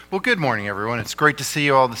Well, good morning, everyone. It's great to see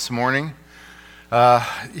you all this morning. The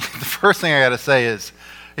first thing I got to say is,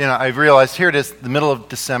 I've realized here it is, the middle of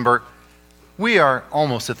December. We are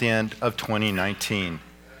almost at the end of 2019.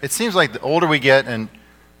 It seems like the older we get, and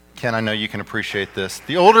Ken, I know you can appreciate this,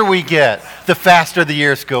 the older we get, the faster the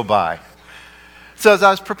years go by. So as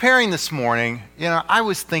I was preparing this morning, I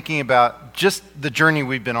was thinking about just the journey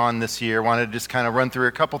we've been on this year. Wanted to just kind of run through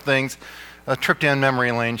a couple things, a trip down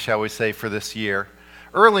memory lane, shall we say, for this year.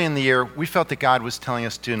 Early in the year, we felt that God was telling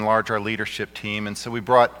us to enlarge our leadership team, and so we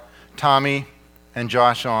brought Tommy and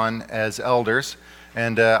Josh on as elders,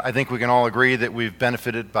 and I think we can all agree that we've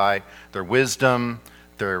benefited by their wisdom,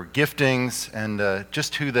 their giftings, and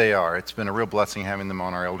just who they are. It's been a real blessing having them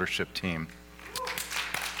on our eldership team.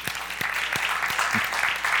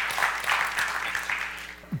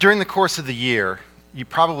 During the course of the year, you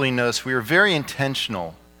probably noticed we were very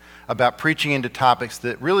intentional about preaching into topics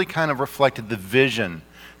that really kind of reflected the vision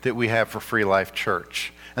that we have for Free Life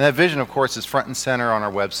Church. And that vision, of course, is front and center on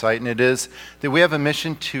our website, and it is that we have a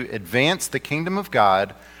mission to advance the kingdom of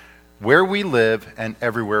God where we live and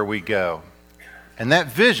everywhere we go. And that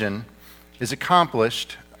vision is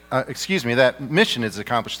accomplished, that mission is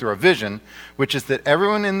accomplished through our vision, which is that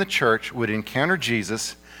everyone in the church would encounter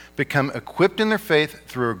Jesus, become equipped in their faith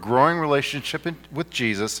through a growing relationship with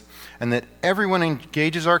Jesus, and that everyone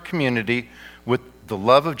engages our community with the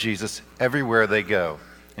love of Jesus everywhere they go.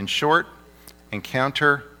 In short,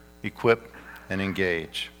 encounter, equip, and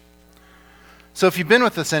engage. So if you've been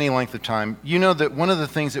with us any length of time, you know that one of the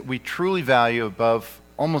things that we truly value above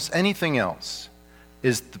almost anything else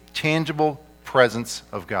is the tangible presence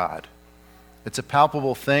of God. It's a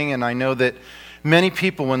palpable thing, and I know that many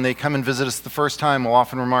people, when they come and visit us the first time, will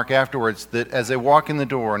often remark afterwards that as they walk in the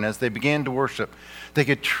door and as they began to worship, they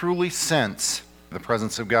could truly sense the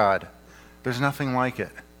presence of God. There's nothing like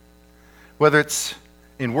it. Whether it's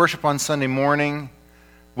in worship on Sunday morning,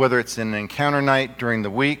 whether it's in an encounter night during the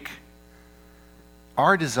week,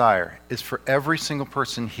 our desire is for every single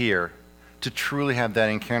person here to truly have that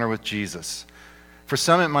encounter with Jesus. For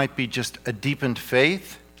some, it might be just a deepened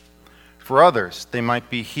faith. For others, they might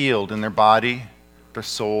be healed in their body, their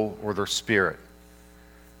soul, or their spirit.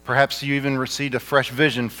 Perhaps you even received a fresh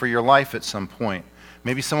vision for your life at some point.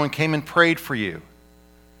 Maybe someone came and prayed for you,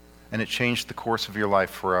 and it changed the course of your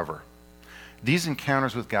life forever. These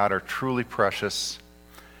encounters with God are truly precious,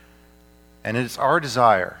 and it is our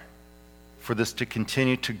desire for this to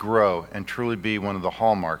continue to grow and truly be one of the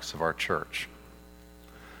hallmarks of our church.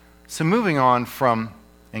 So moving on from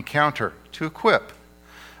encounter to equip,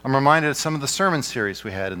 I'm reminded of some of the sermon series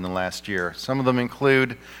we had in the last year. Some of them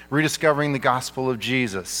include Rediscovering the Gospel of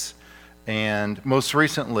Jesus, and most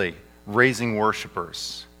recently, Raising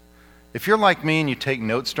Worshipers. If you're like me and you take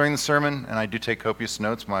notes during the sermon, and I do take copious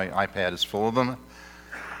notes, my iPad is full of them,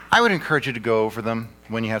 I would encourage you to go over them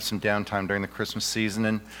when you have some downtime during the Christmas season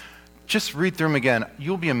and just read through them again.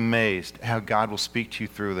 You'll be amazed how God will speak to you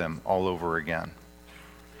through them all over again.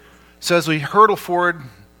 So as we hurtle forward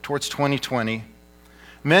towards 2020,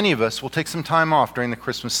 many of us will take some time off during the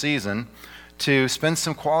Christmas season to spend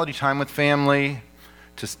some quality time with family,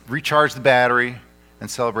 to recharge the battery,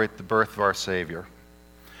 and celebrate the birth of our Savior.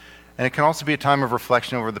 And it can also be a time of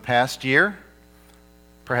reflection over the past year,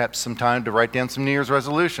 perhaps some time to write down some New Year's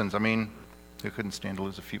resolutions. I mean, who couldn't stand to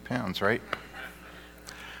lose a few pounds, right?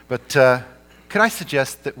 But could I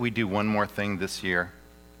suggest that we do one more thing this year?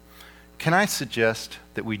 Can I suggest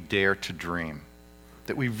that we dare to dream?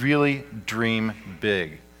 That we really dream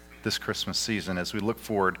big this Christmas season as we look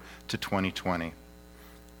forward to 2020.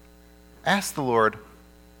 Ask the Lord,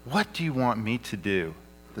 what do you want me to do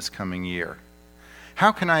this coming year?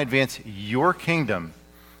 How can I advance your kingdom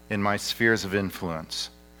in my spheres of influence?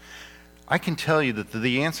 I can tell you that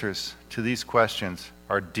the answers to these questions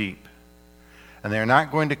are deep. And they're not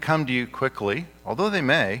going to come to you quickly, although they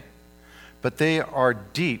may, but they are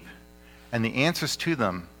deep, and the answers to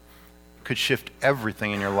them could shift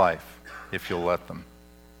everything in your life if you'll let them.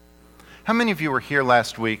 How many of you were here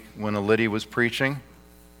last week when Lydia was preaching?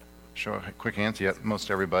 Show a quick hands. Yeah, most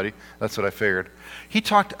everybody. That's what I figured. He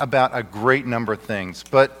talked about a great number of things,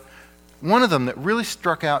 but one of them that really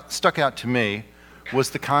stuck out to me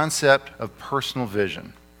was the concept of personal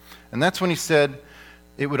vision. And that's when he said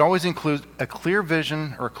it would always include a clear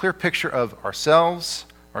vision or a clear picture of ourselves,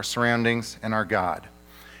 our surroundings, and our God.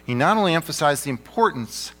 He not only emphasized the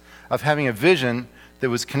importance of having a vision that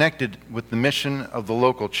was connected with the mission of the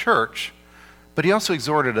local church, but he also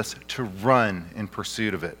exhorted us to run in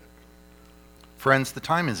pursuit of it. Friends, the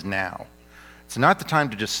time is now. It's not the time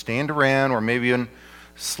to just stand around or maybe even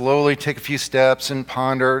slowly take a few steps and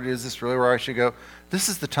ponder, is this really where I should go? This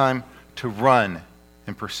is the time to run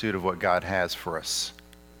in pursuit of what God has for us.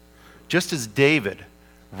 Just as David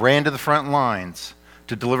ran to the front lines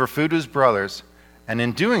to deliver food to his brothers, and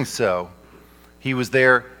in doing so, he was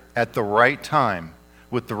there at the right time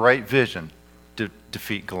with the right vision to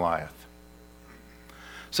defeat Goliath.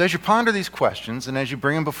 So as you ponder these questions and as you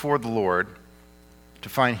bring them before the Lord to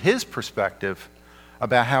find his perspective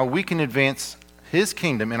about how we can advance his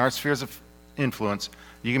kingdom in our spheres of influence,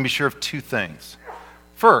 you can be sure of two things.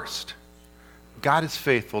 First, God is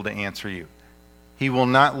faithful to answer you. He will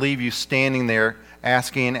not leave you standing there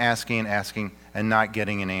asking and not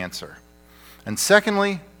getting an answer. And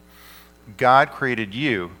secondly, God created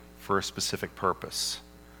you for a specific purpose.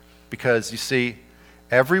 Because you see,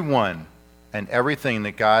 everyone and everything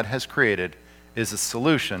that God has created is a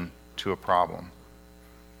solution to a problem.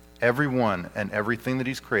 Everyone and everything that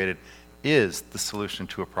he's created is the solution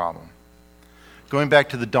to a problem. Going back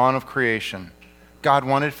to the dawn of creation, God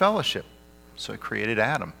wanted fellowship, so he created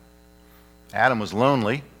Adam. Adam was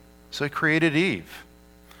lonely, so he created Eve.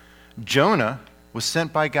 Jonah was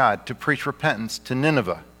sent by God to preach repentance to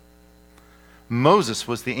Nineveh. Moses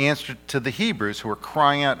was the answer to the Hebrews who were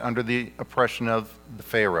crying out under the oppression of the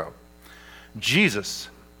Pharaoh. Jesus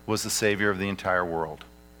was the Savior of the entire world.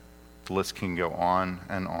 The list can go on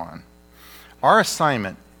and on. Our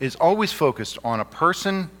assignment is always focused on a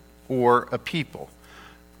person or a people.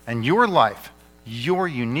 And your life, your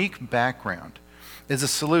unique background, is a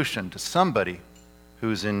solution to somebody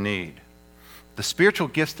who's in need. The spiritual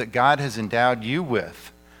gifts that God has endowed you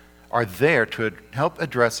with are there to help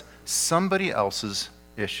address somebody else's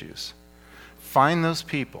issues. Find those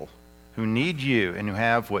people who need you and who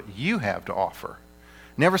have what you have to offer.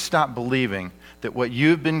 Never stop believing that what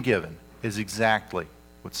you've been given is exactly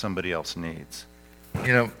what somebody else needs.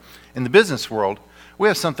 You know, in the business world, we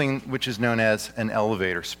have something which is known as an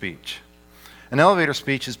elevator speech. An elevator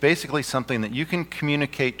speech is basically something that you can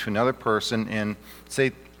communicate to another person in,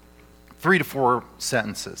 say, 3 to 4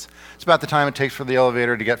 sentences. It's about the time it takes for the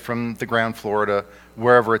elevator to get from the ground floor to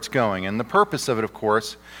wherever it's going. And the purpose of it, of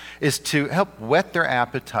course, is to help whet their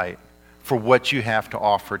appetite for what you have to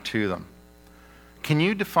offer to them. Can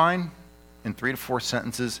you define in 3 to 4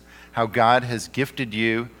 sentences how God has gifted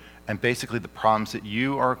you and basically the problems that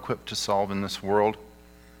you are equipped to solve in this world?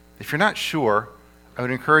 If you're not sure, I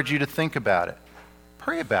would encourage you to think about it.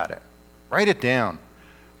 Pray about it. Write it down.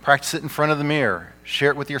 Practice it in front of the mirror. Share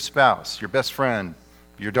it with your spouse, your best friend,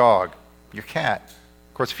 your dog, your cat.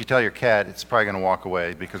 Of course, if you tell your cat, it's probably going to walk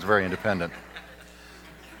away because it's very independent.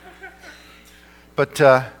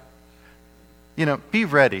 But, be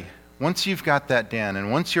ready. Once you've got that down,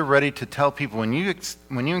 and once you're ready to tell people, when you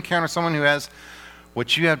encounter someone who has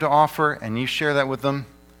what you have to offer and you share that with them,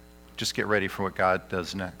 just get ready for what God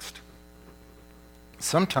does next.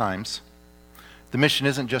 Sometimes the mission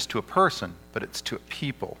isn't just to a person, but it's to a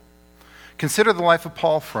people. Consider the life of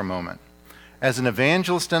Paul for a moment. As an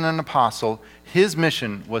evangelist and an apostle, his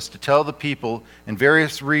mission was to tell the people in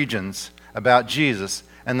various regions about Jesus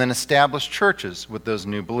and then establish churches with those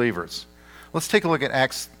new believers. Let's take a look at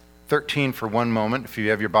Acts 13 for one moment, if you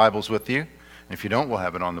have your Bibles with you. And if you don't, we'll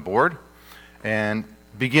have it on the board. And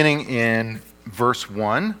beginning in verse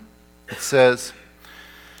 1, it says,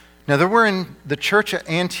 "Now there were in the church at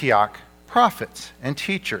Antioch prophets and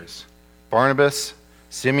teachers, Barnabas,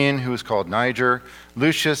 Simeon, who was called Niger,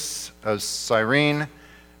 Lucius of Cyrene,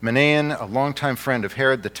 Manaen, a longtime friend of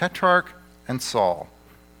Herod the Tetrarch, and Saul.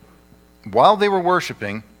 While they were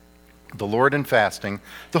worshiping the Lord and fasting,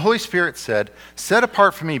 the Holy Spirit said, 'Set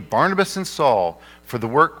apart for me Barnabas and Saul for the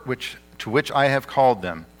work to which I have called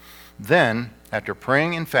them.' Then, after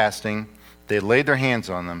praying and fasting, they laid their hands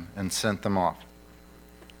on them and sent them off."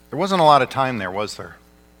 There wasn't a lot of time there, was there?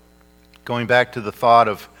 Going back to the thought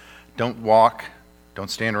of don't walk,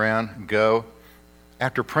 don't stand around, go.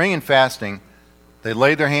 After praying and fasting, they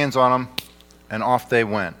laid their hands on them and off they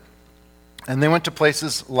went. And they went to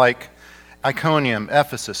places like Iconium,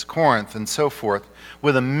 Ephesus, Corinth, and so forth,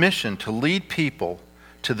 with a mission to lead people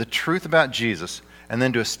to the truth about Jesus and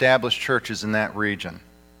then to establish churches in that region.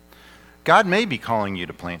 God may be calling you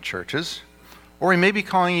to plant churches, or he may be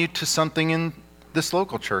calling you to something in this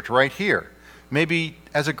local church right here, maybe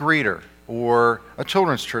as a greeter or a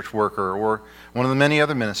children's church worker or one of the many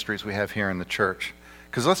other ministries we have here in the church.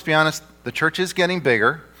 Because let's be honest, the church is getting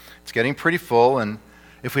bigger, it's getting pretty full, and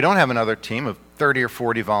if we don't have another team of 30 or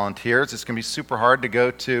 40 volunteers, it's going to be super hard to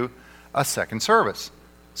go to a second service.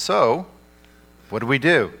 So, what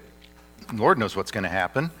do? Lord knows what's going to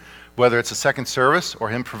happen. Whether it's a second service or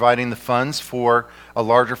him providing the funds for a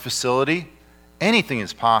larger facility, anything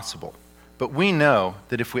is possible. But we know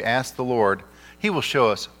that if we ask the Lord, he will show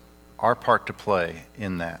us our part to play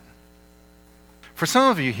in that. For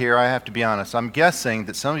some of you here, I have to be honest, I'm guessing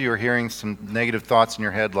that some of you are hearing some negative thoughts in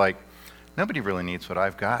your head like, nobody really needs what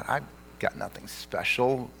I've got. I've got nothing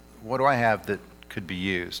special. What do I have that could be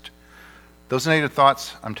used? Those negative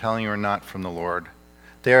thoughts, I'm telling you, are not from the Lord.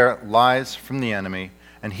 They are lies from the enemy,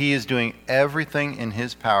 and he is doing everything in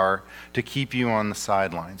his power to keep you on the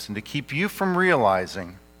sidelines and to keep you from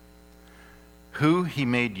realizing who he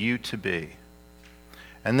made you to be,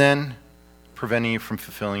 and then preventing you from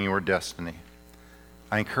fulfilling your destiny.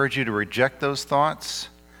 I encourage you to reject those thoughts,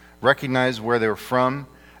 recognize where they were from,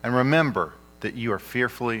 and remember that you are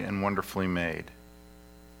fearfully and wonderfully made.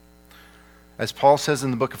 As Paul says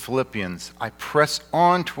in the book of Philippians, I press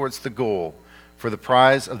on towards the goal for the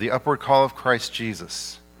prize of the upward call of Christ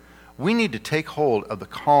Jesus. We need to take hold of the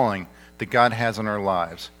calling that God has on our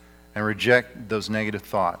lives and reject those negative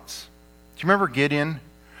thoughts. Do you remember Gideon?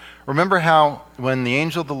 Remember how when the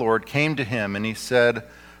angel of the Lord came to him and he said,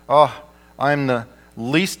 "Oh, I'm the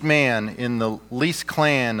least man in the least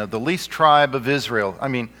clan of the least tribe of Israel." I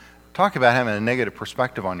mean, talk about having a negative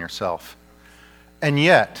perspective on yourself. And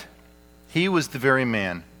yet, he was the very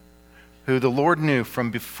man who the Lord knew from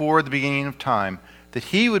before the beginning of time that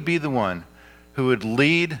he would be the one who would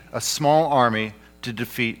lead a small army to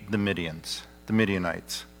defeat the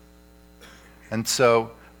Midianites. And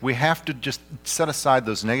so we have to just set aside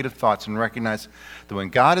those negative thoughts and recognize that when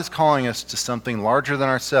God is calling us to something larger than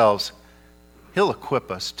ourselves, he'll equip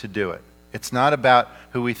us to do it. It's not about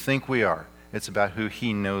who we think we are. It's about who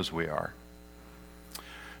he knows we are.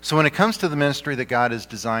 So when it comes to the ministry that God has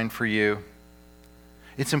designed for you,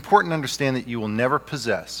 it's important to understand that you will never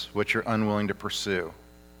possess what you're unwilling to pursue.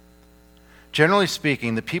 Generally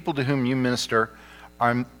speaking, the people to whom you minister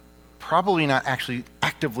are probably not actually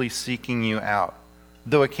actively seeking you out,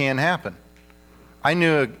 though it can happen. I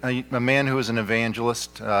knew a man who was an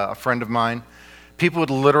evangelist, a friend of mine. People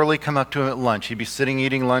would literally come up to him at lunch. He'd be sitting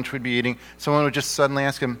eating lunch, we'd be eating. Someone would just suddenly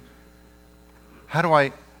ask him, How do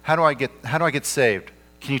I get saved?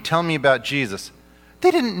 Can you tell me about Jesus?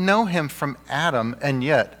 They didn't know him from Adam, and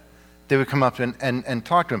yet they would come up and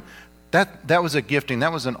talk to him. That was a gifting.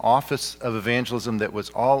 That was an office of evangelism that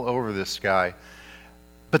was all over this guy.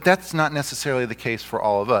 But that's not necessarily the case for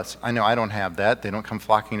all of us. I know I don't have that. They don't come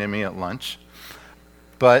flocking to me at lunch.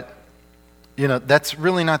 But, that's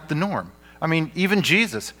really not the norm. I mean, even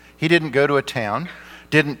Jesus, he didn't go to a town,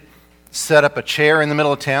 didn't set up a chair in the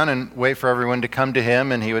middle of town and wait for everyone to come to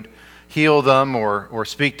him, and he would heal them or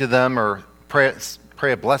speak to them or pray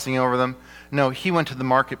a blessing over them. No, he went to the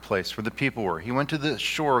marketplace where the people were. He went to the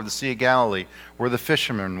shore of the Sea of Galilee where the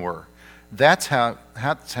fishermen were. That's how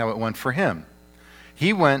it went for him.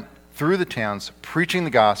 He went through the towns preaching the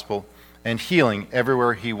gospel and healing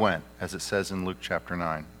everywhere he went, as it says in Luke chapter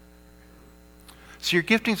 9. So your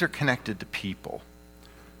giftings are connected to people.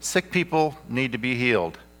 Sick people need to be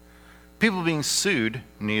healed. People being sued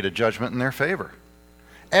need a judgment in their favor.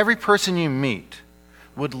 Every person you meet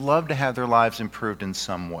would love to have their lives improved in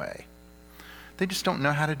some way. They just don't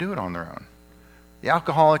know how to do it on their own. The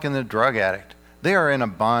alcoholic and the drug addict, they are in a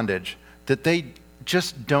bondage that they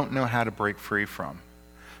just don't know how to break free from.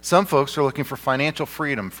 Some folks are looking for financial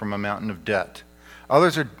freedom from a mountain of debt.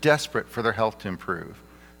 Others are desperate for their health to improve.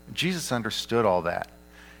 Jesus understood all that.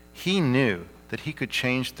 He knew that he could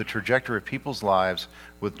change the trajectory of people's lives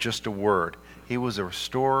with just a word. He was a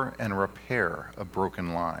restorer and a repairer of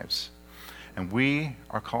broken lives. And we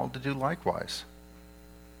are called to do likewise.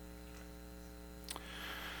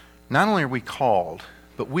 Not only are we called,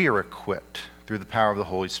 but we are equipped through the power of the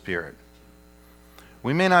Holy Spirit.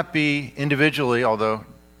 We may not be individually, although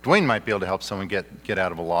Dwayne might be able to help someone get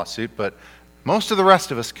out of a lawsuit, but most of the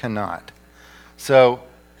rest of us cannot. So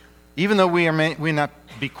even though we may not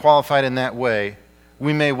be qualified in that way,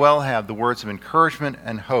 we may well have the words of encouragement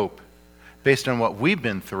and hope based on what we've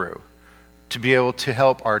been through to be able to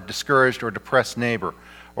help our discouraged or depressed neighbor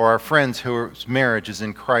or our friends whose marriage is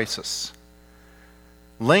in crisis.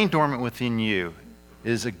 Laying dormant within you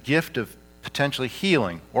is a gift of potentially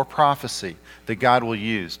healing or prophecy that God will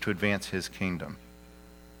use to advance his kingdom.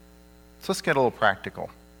 So let's get a little practical.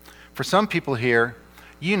 For some people here,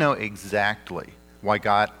 you know exactly why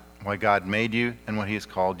God made you and what he has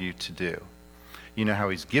called you to do. You know how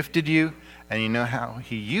he's gifted you, and you know how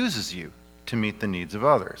he uses you to meet the needs of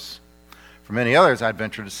others. For many others, I'd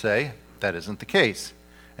venture to say that isn't the case.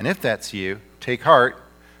 And if that's you, take heart,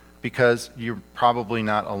 because you're probably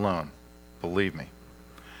not alone. Believe me.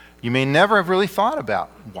 You may never have really thought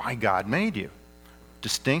about why God made you.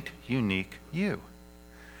 Distinct, unique you.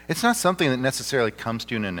 It's not something that necessarily comes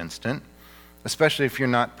to you in an instant, especially if you're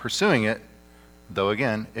not pursuing it, though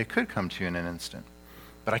again, it could come to you in an instant.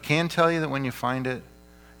 But I can tell you that when you find it,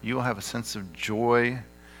 You will have a sense of joy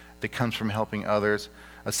that comes from helping others,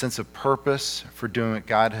 a sense of purpose for doing what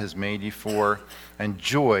God has made you for, and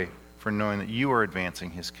joy for knowing that you are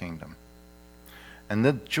advancing his kingdom. And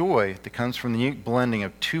the joy that comes from the unique blending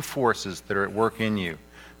of two forces that are at work in you,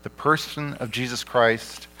 the person of Jesus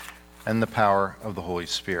Christ and the power of the Holy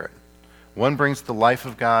Spirit. One brings the life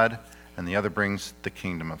of God, and the other brings the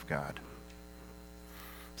kingdom of God.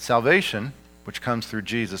 Salvation, which comes through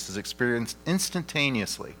Jesus, is experienced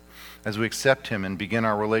instantaneously as we accept him and begin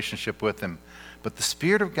our relationship with him. But the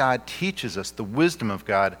Spirit of God teaches us the wisdom of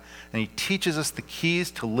God, and he teaches us the keys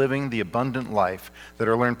to living the abundant life that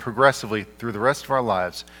are learned progressively through the rest of our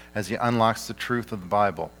lives as he unlocks the truth of the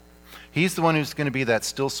Bible. He's the one who's going to be that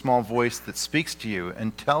still small voice that speaks to you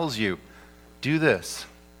and tells you, do this,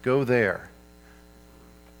 go there.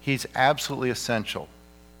 He's absolutely essential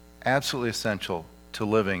to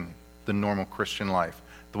living the normal Christian life,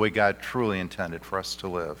 the way God truly intended for us to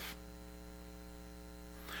live.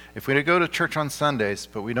 If we go to church on Sundays,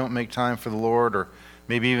 but we don't make time for the Lord, or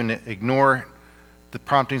maybe even ignore the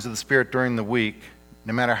promptings of the Spirit during the week,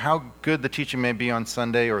 no matter how good the teaching may be on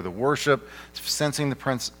Sunday or the worship, sensing the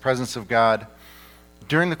presence of God,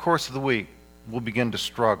 during the course of the week, we'll begin to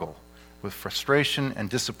struggle with frustration and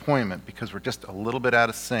disappointment because we're just a little bit out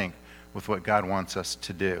of sync with what God wants us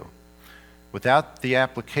to do. Without the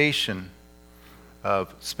application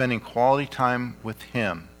of spending quality time with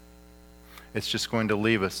him, it's just going to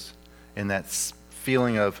leave us in that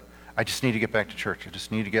feeling of, I just need to get back to church. I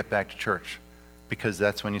just need to get back to church. Because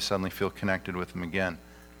that's when you suddenly feel connected with him again.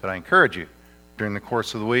 But I encourage you, during the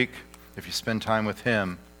course of the week, if you spend time with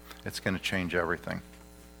him, it's going to change everything.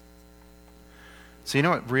 So you know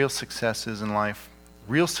what real success is in life?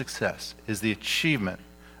 Real success is the achievement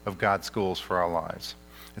of God's goals for our lives.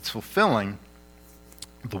 It's fulfilling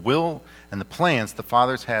the will and the plans the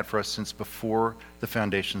Father's had for us since before the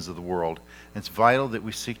foundations of the world. And it's vital that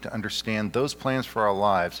we seek to understand those plans for our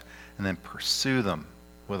lives and then pursue them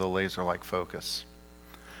with a laser-like focus.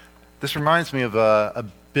 This reminds me of a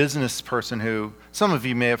business person who some of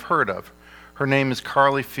you may have heard of. Her name is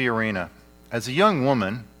Carly Fiorina. As a young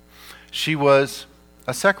woman, she was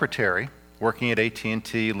a secretary working at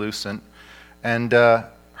AT&T Lucent, and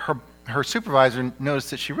her supervisor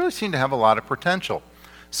noticed that she really seemed to have a lot of potential.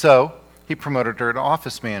 So he promoted her to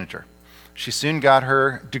office manager. She soon got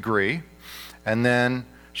her degree, and then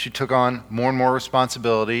she took on more and more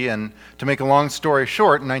responsibility, and to make a long story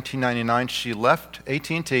short, in 1999, she left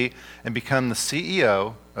AT&T and became the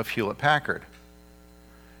CEO of Hewlett-Packard.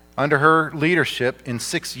 Under her leadership, in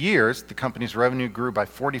 6 years, the company's revenue grew by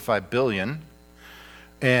 $45 billion,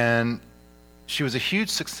 and she was a huge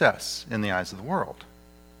success in the eyes of the world.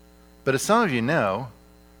 But as some of you know,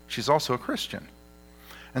 she's also a Christian.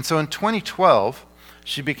 And so in 2012,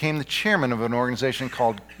 she became the chairman of an organization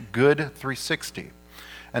called Good 360.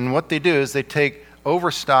 And what they do is they take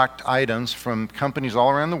overstocked items from companies all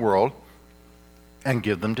around the world and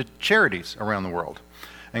give them to charities around the world.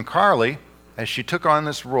 And Carly, as she took on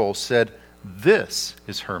this role, said, this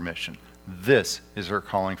is her mission. This is her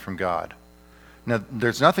calling from God. Now,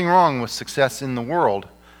 there's nothing wrong with success in the world,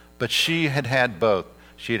 but she had had both.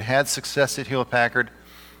 She had had success at Hewlett-Packard,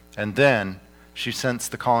 and then she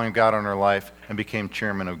sensed the calling of God on her life and became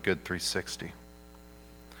chairman of Good 360.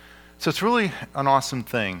 So it's really an awesome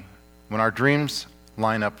thing when our dreams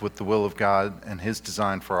line up with the will of God and his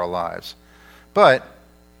design for our lives. But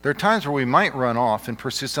there are times where we might run off and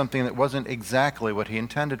pursue something that wasn't exactly what he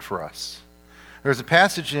intended for us. There's a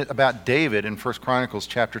passage about David in 1 Chronicles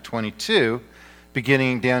chapter 22,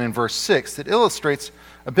 beginning down in verse 6, that illustrates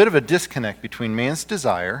a bit of a disconnect between man's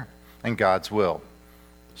desire and God's will.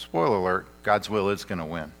 Spoiler alert, God's will is going to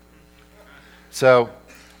win. So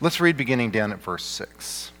let's read beginning down at verse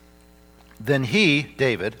 6. Then he,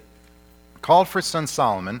 David, called for his son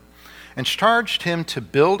Solomon and charged him to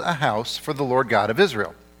build a house for the Lord God of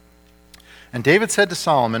Israel. And David said to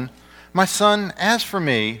Solomon, my son, as for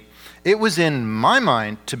me, it was in my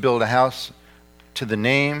mind to build a house to the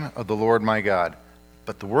name of the Lord my God.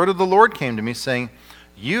 But the word of the Lord came to me, saying,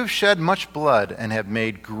 you've shed much blood and have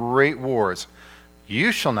made great wars.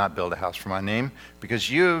 You shall not build a house for my name, because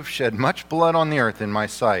you have shed much blood on the earth in my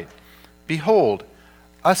sight. Behold,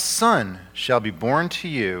 a son shall be born to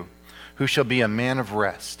you, who shall be a man of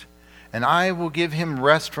rest, and I will give him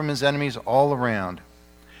rest from his enemies all around.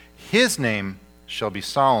 His name shall be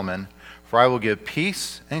Solomon, for I will give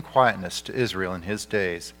peace and quietness to Israel in his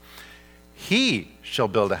days. He shall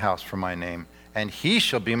build a house for my name, and he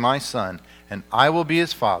shall be my son, and I will be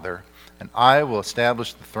his father, and I will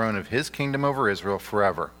establish the throne of his kingdom over Israel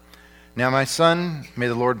forever. Now, my son, may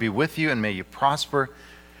the Lord be with you, and may you prosper,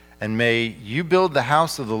 and may you build the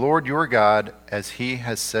house of the Lord your God as he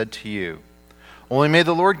has said to you. Only may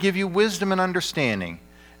the Lord give you wisdom and understanding,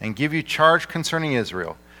 and give you charge concerning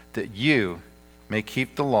Israel, that you may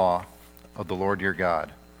keep the law of the Lord your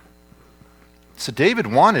God." So David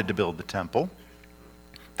wanted to build the temple.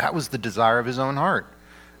 That was the desire of his own heart.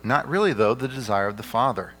 Not really, though, the desire of the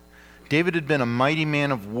Father. David had been a mighty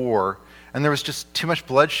man of war, and there was just too much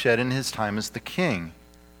bloodshed in his time as the king.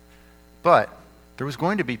 But there was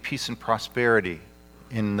going to be peace and prosperity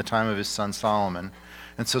in the time of his son Solomon,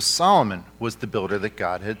 and so Solomon was the builder that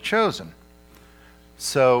God had chosen.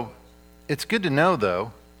 So it's good to know,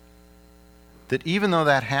 though, that even though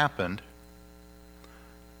that happened,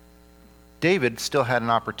 David still had an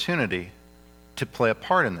opportunity to play a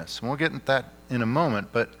part in this. And we'll get into that in a moment,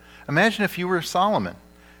 but imagine if you were Solomon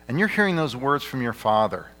and you're hearing those words from your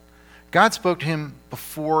father. God spoke to him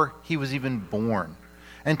before he was even born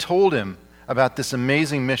and told him about this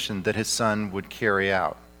amazing mission that his son would carry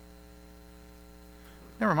out.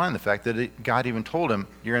 Never mind the fact that God even told him,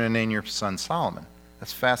 "You're going to name your son Solomon."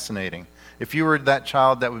 That's fascinating. If you were that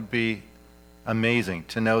child, that would be amazing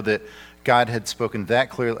to know that God had spoken that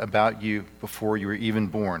clearly about you before you were even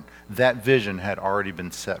born. That vision had already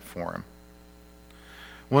been set for him.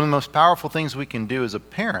 One of the most powerful things we can do as a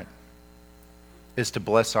parent is to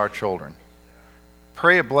bless our children.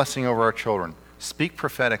 Pray a blessing over our children. Speak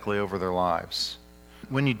prophetically over their lives.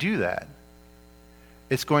 When you do that,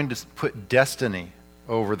 it's going to put destiny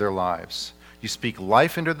over their lives. You speak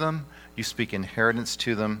life into them. You speak inheritance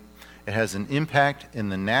to them. It has an impact in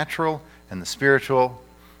the natural and the spiritual,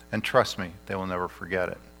 and trust me, they will never forget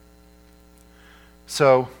it.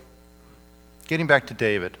 So, getting back to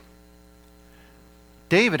David.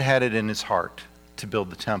 David had it in his heart to build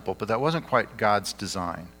the temple, but that wasn't quite God's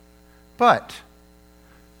design. But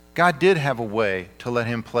God did have a way to let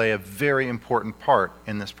him play a very important part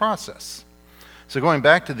in this process. So going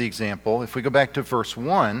back to the example, if we go back to verse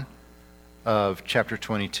 1 of chapter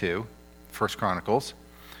 22, 1 Chronicles,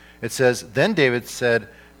 it says, "Then David said,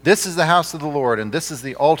 'This is the house of the Lord, and this is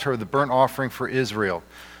the altar of the burnt offering for Israel.'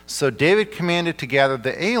 So David commanded to gather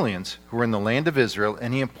the aliens who were in the land of Israel,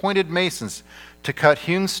 and he appointed masons to cut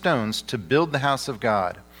hewn stones to build the house of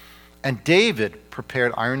God. And David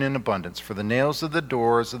prepared iron in abundance for the nails of the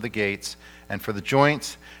doors of the gates, and for the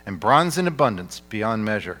joints, and bronze in abundance beyond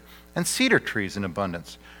measure, and cedar trees in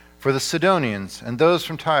abundance, for the Sidonians and those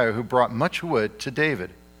from Tyre who brought much wood to David.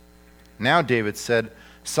 Now David said,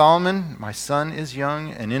 'Solomon, my son, is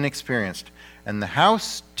young and inexperienced, and the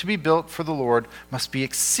house to be built for the Lord must be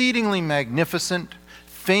exceedingly magnificent,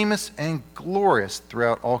 famous, and glorious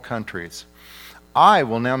throughout all countries. I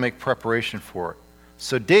will now make preparation for it.'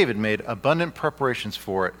 So David made abundant preparations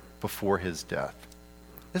for it before his death."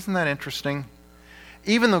 Isn't that interesting?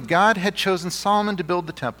 Even though God had chosen Solomon to build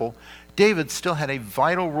the temple, David still had a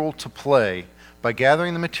vital role to play by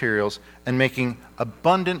gathering the materials and making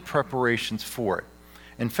abundant preparations for it.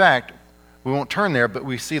 In fact, we won't turn there, but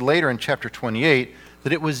we see later in chapter 28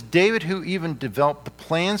 that it was David who even developed the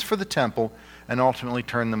plans for the temple and ultimately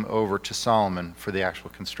turned them over to Solomon for the actual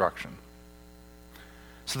construction.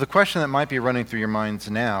 So the question that might be running through your minds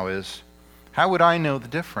now is, how would I know the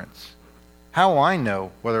difference? How will I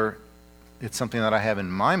know whether it's something that I have in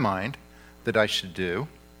my mind that I should do,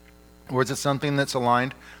 or is it something that's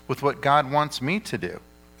aligned with what God wants me to do?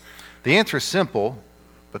 The answer is simple,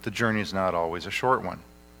 but the journey is not always a short one.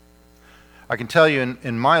 I can tell you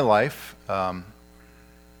in my life, I'll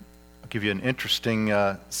give you an interesting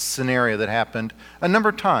scenario that happened a number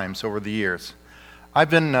of times over the years. I've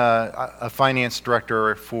been a finance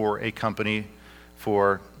director for a company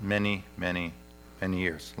for many, many, many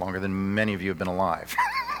years, longer than many of you have been alive.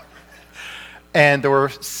 And there were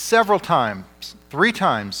several times, 3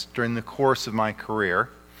 times during the course of my career,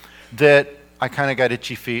 that I kind of got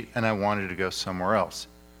itchy feet and I wanted to go somewhere else.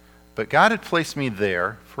 But God had placed me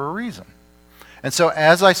there for a reason. And so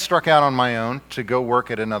as I struck out on my own to go work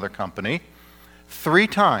at another company, 3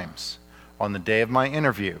 times on the day of my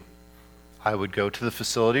interview, I would go to the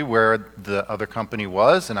facility where the other company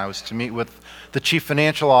was, and I was to meet with the chief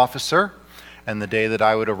financial officer. And the day that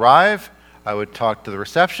I would arrive, I would talk to the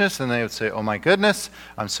receptionist, and they would say, "Oh my goodness,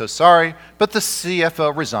 I'm so sorry, but the CFO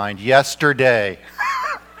resigned yesterday."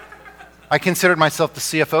 I considered myself the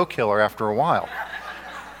CFO killer after a while.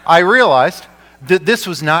 I realized that this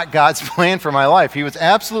was not God's plan for my life. He was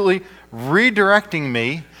absolutely redirecting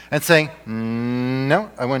me and saying, "No,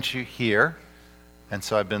 I want you here." And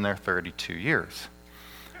so I've been there 32 years.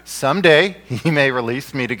 Someday, he may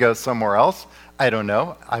release me to go somewhere else. I don't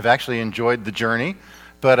know. I've actually enjoyed the journey.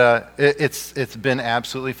 But it's been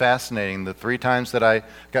absolutely fascinating. The 3 times that I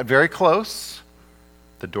got very close,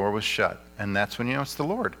 the door was shut. And that's when you know it's the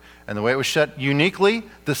Lord. And the way it was shut uniquely,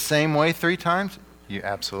 the same way 3 times, you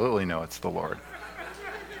absolutely know it's the Lord.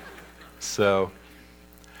 So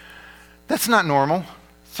that's not normal.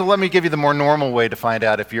 So let me give you the more normal way to find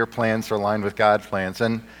out if your plans are aligned with God's plans.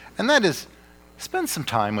 And that is, spend some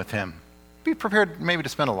time with him. Be prepared maybe to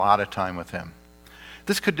spend a lot of time with him.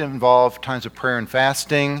 This could involve times of prayer and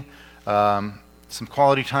fasting, some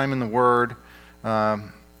quality time in the Word.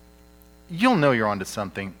 You'll know you're onto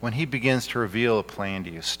something when he begins to reveal a plan to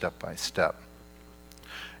you step by step.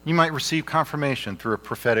 You might receive confirmation through a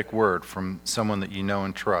prophetic word from someone that you know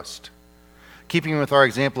and trust. Keeping with our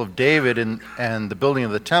example of David and the building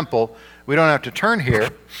of the temple, we don't have to turn here,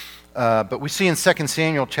 but we see in 2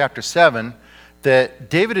 Samuel chapter 7 that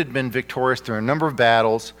David had been victorious through a number of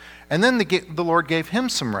battles, and then the Lord gave him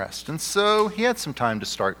some rest, and so he had some time to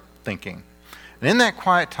start thinking. And in that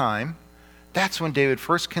quiet time, that's when David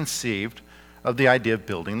first conceived of the idea of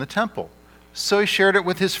building the temple. So he shared it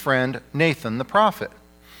with his friend Nathan the prophet.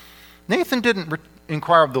 Nathan didn't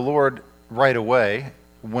inquire of the Lord right away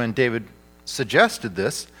when David suggested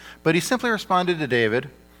this, but he simply responded to David,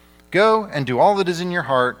 "Go and do all that is in your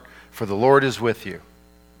heart, for the Lord is with you."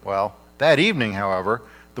 Well, that evening, however,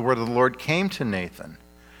 the word of the Lord came to Nathan.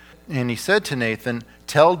 And he said to Nathan,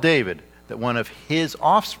 "Tell David that one of his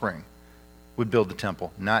offspring would build the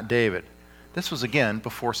temple, not David." This was again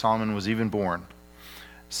before Solomon was even born.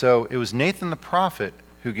 So it was Nathan the prophet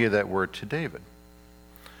who gave that word to David.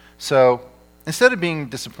 So instead of being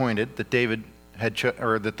disappointed that David had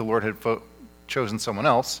that the Lord had chosen someone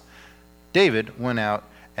else, David went out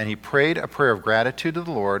and he prayed a prayer of gratitude to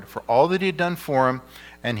the Lord for all that he had done for him,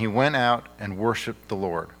 and he went out and worshiped the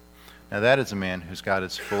Lord. Now that is a man whose God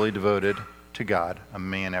is fully devoted to God, a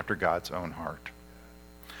man after God's own heart.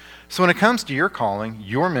 So when it comes to your calling,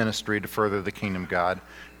 your ministry to further the kingdom of God,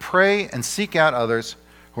 pray and seek out others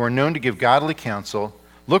who are known to give godly counsel,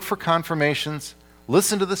 look for confirmations,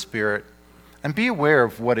 listen to the Spirit, and be aware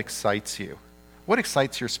of what excites you. What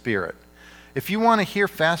excites your spirit? If you want to hear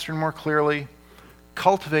faster and more clearly,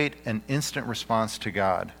 cultivate an instant response to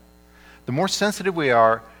God. The more sensitive we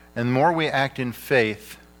are and the more we act in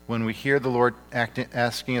faith when we hear the Lord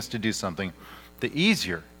asking us to do something, the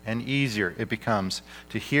easier and easier it becomes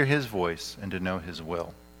to hear his voice and to know his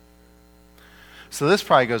will. So this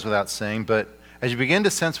probably goes without saying, but as you begin to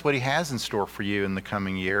sense what he has in store for you in the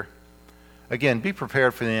coming year, again, be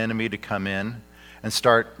prepared for the enemy to come in and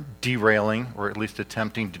start derailing, or at least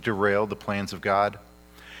attempting to derail the plans of God.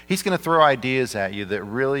 He's going to throw ideas at you that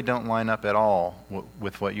really don't line up at all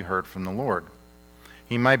with what you heard from the Lord.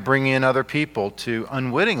 He might bring in other people to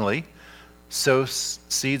unwittingly sow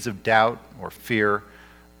seeds of doubt or fear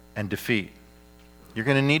and defeat. You're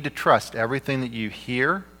going to need to trust everything that you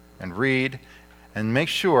hear and read and make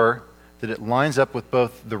sure that it lines up with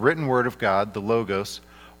both the written word of God, the Logos,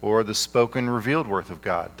 or the spoken revealed word of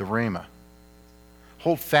God, the Rhema.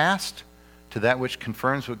 Hold fast to that which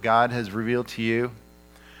confirms what God has revealed to you,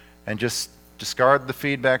 and just discard the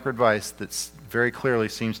feedback or advice that very clearly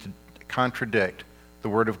seems to contradict the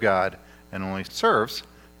Word of God and only serves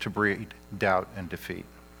to breed doubt and defeat.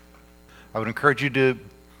 I would encourage you to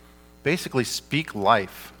basically speak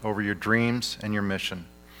life over your dreams and your mission.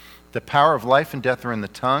 The power of life and death are in the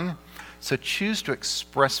tongue, so choose to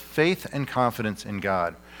express faith and confidence in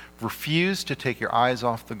God. Refuse to take your eyes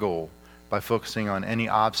off the goal by focusing on any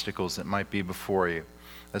obstacles that might be before you.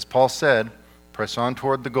 As Paul said, press on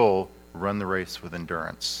toward the goal, run the race with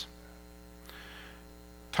endurance.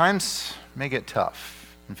 Times may get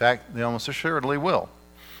tough. In fact, they almost assuredly will.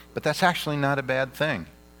 But that's actually not a bad thing.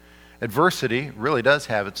 Adversity really does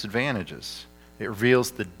have its advantages. It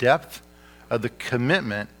reveals the depth of the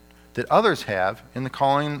commitment that others have in the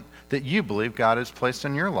calling that you believe God has placed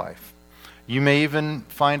in your life. You may even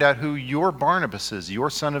find out who your Barnabas is, your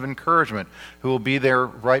son of encouragement, who will be there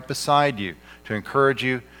right beside you to encourage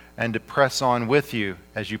you and to press on with you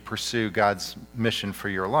as you pursue God's mission for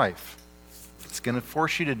your life. It's going to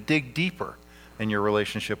force you to dig deeper in your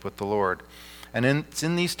relationship with the Lord. And it's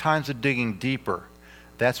in these times of digging deeper,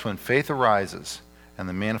 that's when faith arises and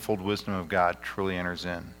the manifold wisdom of God truly enters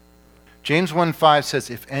in. James 1:5 says,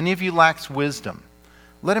 "If any of you lacks wisdom,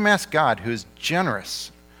 let him ask God, who is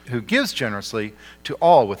generous, who gives generously to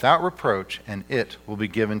all without reproach, and it will be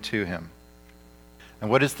given to him." And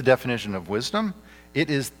what is the definition of wisdom? It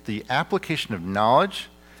is the application of knowledge,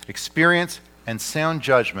 experience, and sound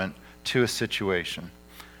judgment to a situation.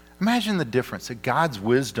 Imagine the difference that God's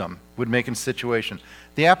wisdom would make in a situation.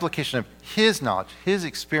 The application of his knowledge, his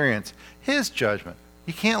experience, his judgment.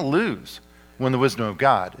 You can't lose when the wisdom of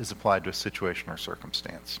God is applied to a situation or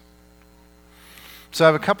circumstance. So I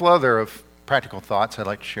have a couple other of practical thoughts I'd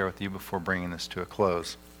like to share with you before bringing this to a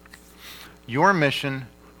close. Your mission,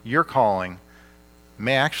 your calling,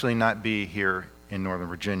 may actually not be here in Northern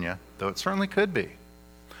Virginia, though it certainly could be.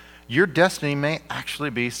 Your destiny may actually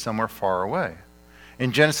be somewhere far away.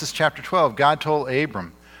 In Genesis chapter 12, God told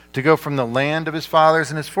Abram to go from the land of his fathers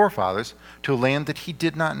and his forefathers to a land that he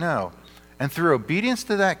did not know. And through obedience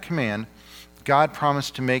to that command, God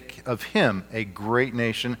promised to make of him a great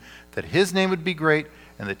nation, that his name would be great,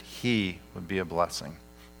 and that he would be a blessing.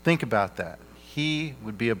 Think about that. He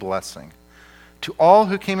would be a blessing. To all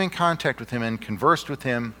who came in contact with him and conversed with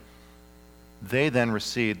him, they then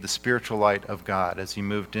received the spiritual light of God as he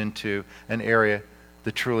moved into an area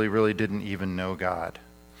that truly really didn't even know God.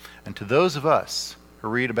 And to those of us who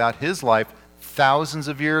read about his life thousands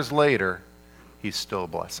of years later, he's still a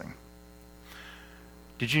blessing.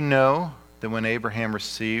 Did you know that when Abraham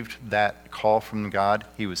received that call from God,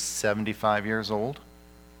 he was 75 years old?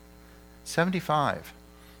 75.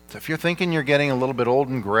 So if you're thinking you're getting a little bit old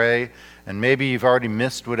and gray, and maybe you've already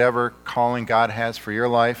missed whatever calling God has for your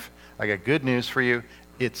life, I got good news for you.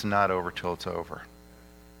 It's not over till it's over.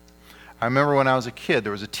 I remember when I was a kid,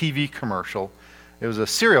 there was a TV commercial. It was a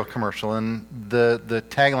cereal commercial, and the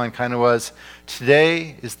tagline kind of was,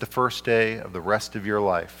 "Today is the first day of the rest of your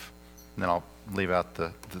life." And then I'll leave out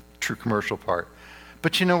the true commercial part.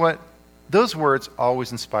 But you know what? Those words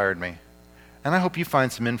always inspired me. And I hope you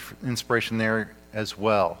find some inspiration there as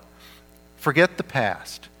well. Forget the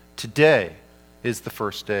past. Today is the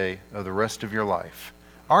first day of the rest of your life.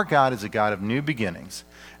 Our God is a God of new beginnings,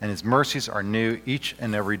 and his mercies are new each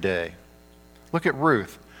and every day. Look at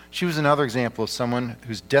Ruth. She was another example of someone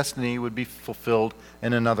whose destiny would be fulfilled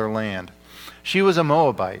in another land. She was a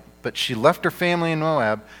Moabite, but she left her family in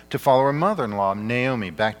Moab to follow her mother-in-law,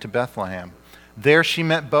 Naomi, back to Bethlehem. There she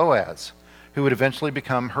met Boaz, who would eventually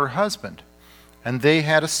become her husband. And they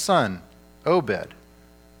had a son, Obed,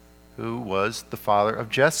 who was the father of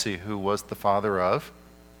Jesse, who was the father of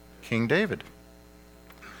King David.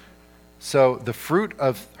 So the fruit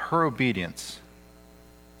of her obedience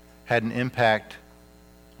had an impact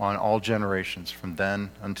on all generations from then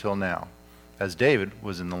until now, as David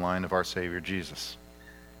was in the line of our Savior Jesus.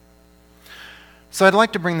 So I'd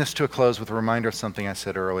like to bring this to a close with a reminder of something I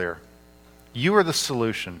said earlier. You are the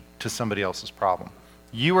solution to somebody else's problem.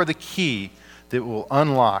 You are the key that will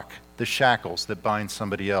unlock the shackles that bind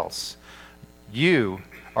somebody else. You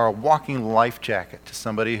are a walking life jacket to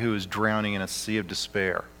somebody who is drowning in a sea of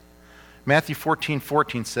despair. Matthew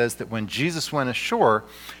 14:14 says that when Jesus went ashore,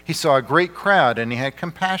 he saw a great crowd and he had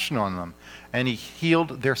compassion on them and he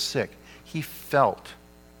healed their sick. He felt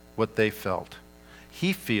what they felt.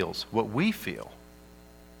 He feels what we feel.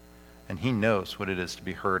 And he knows what it is to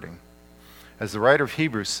be hurting. As the writer of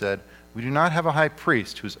Hebrews said, we do not have a high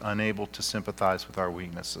priest who is unable to sympathize with our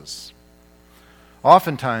weaknesses.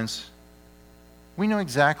 Oftentimes, we know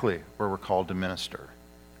exactly where we're called to minister.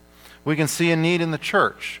 We can see a need in the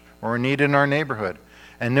church or a need in our neighborhood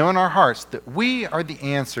and know in our hearts that we are the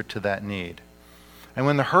answer to that need. And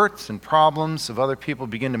when the hurts and problems of other people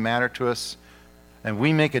begin to matter to us and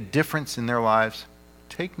we make a difference in their lives,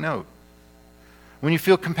 take note. When you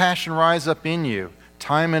feel compassion rise up in you,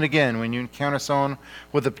 time and again, when you encounter someone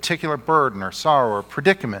with a particular burden or sorrow or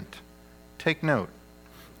predicament, take note.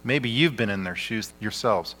 Maybe you've been in their shoes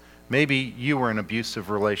yourselves. Maybe you were in an abusive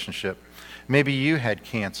relationship. Maybe you had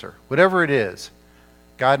cancer. Whatever it is,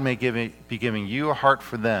 God may be giving you a heart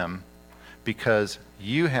for them because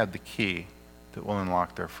you have the key that will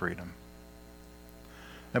unlock their freedom.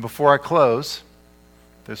 Now, before I close,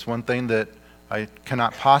 there's one thing that I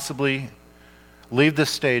cannot possibly leave this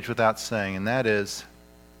stage without saying, and that is,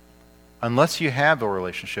 unless you have a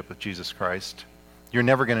relationship with Jesus Christ, you're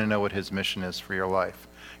never going to know what his mission is for your life.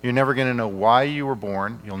 You're never going to know why you were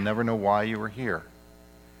born. You'll never know why you were here.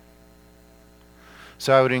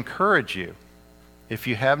 So I would encourage you, if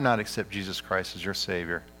you have not accepted Jesus Christ as your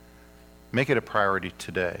Savior, make it a priority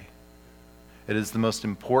today. It is the most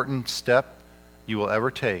important step you will ever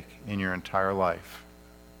take in your entire life.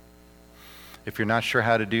 If you're not sure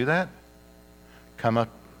how to do that, come up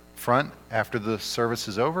front after the service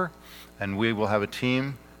is over, and we will have a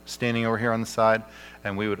team standing over here on the side,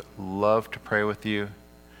 and we would love to pray with you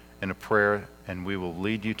in a prayer, and we will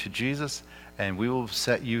lead you to Jesus, and we will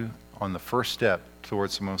set you on the first step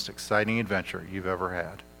towards the most exciting adventure you've ever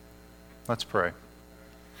had. Let's pray.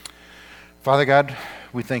 Father God,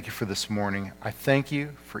 we thank you for this morning. I thank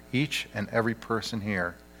you for each and every person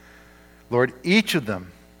here. Lord, each of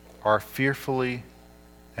them are fearfully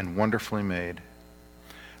and wonderfully made.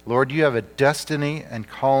 Lord, you have a destiny and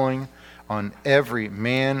calling on every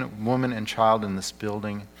man, woman, and child in this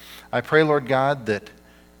building. I pray, Lord God, that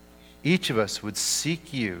each of us would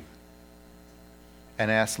seek you and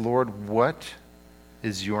ask, Lord, what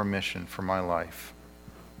is your mission for my life?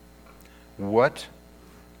 What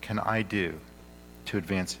can I do to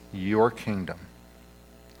advance your kingdom?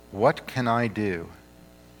 What can I do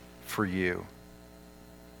for you?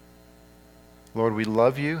 Lord, we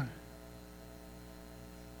love you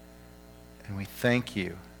and we thank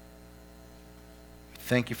you. We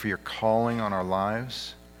thank you for your calling on our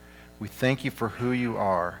lives. We thank you for who you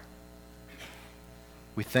are.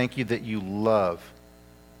 We thank you that you love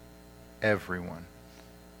everyone.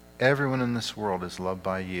 Everyone in this world is loved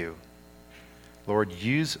by you. Lord,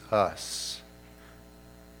 use us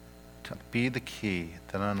to be the key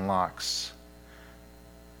that unlocks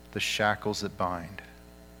the shackles that bind.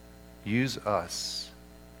 Use us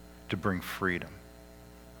to bring freedom.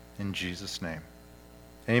 In Jesus' name,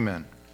 amen.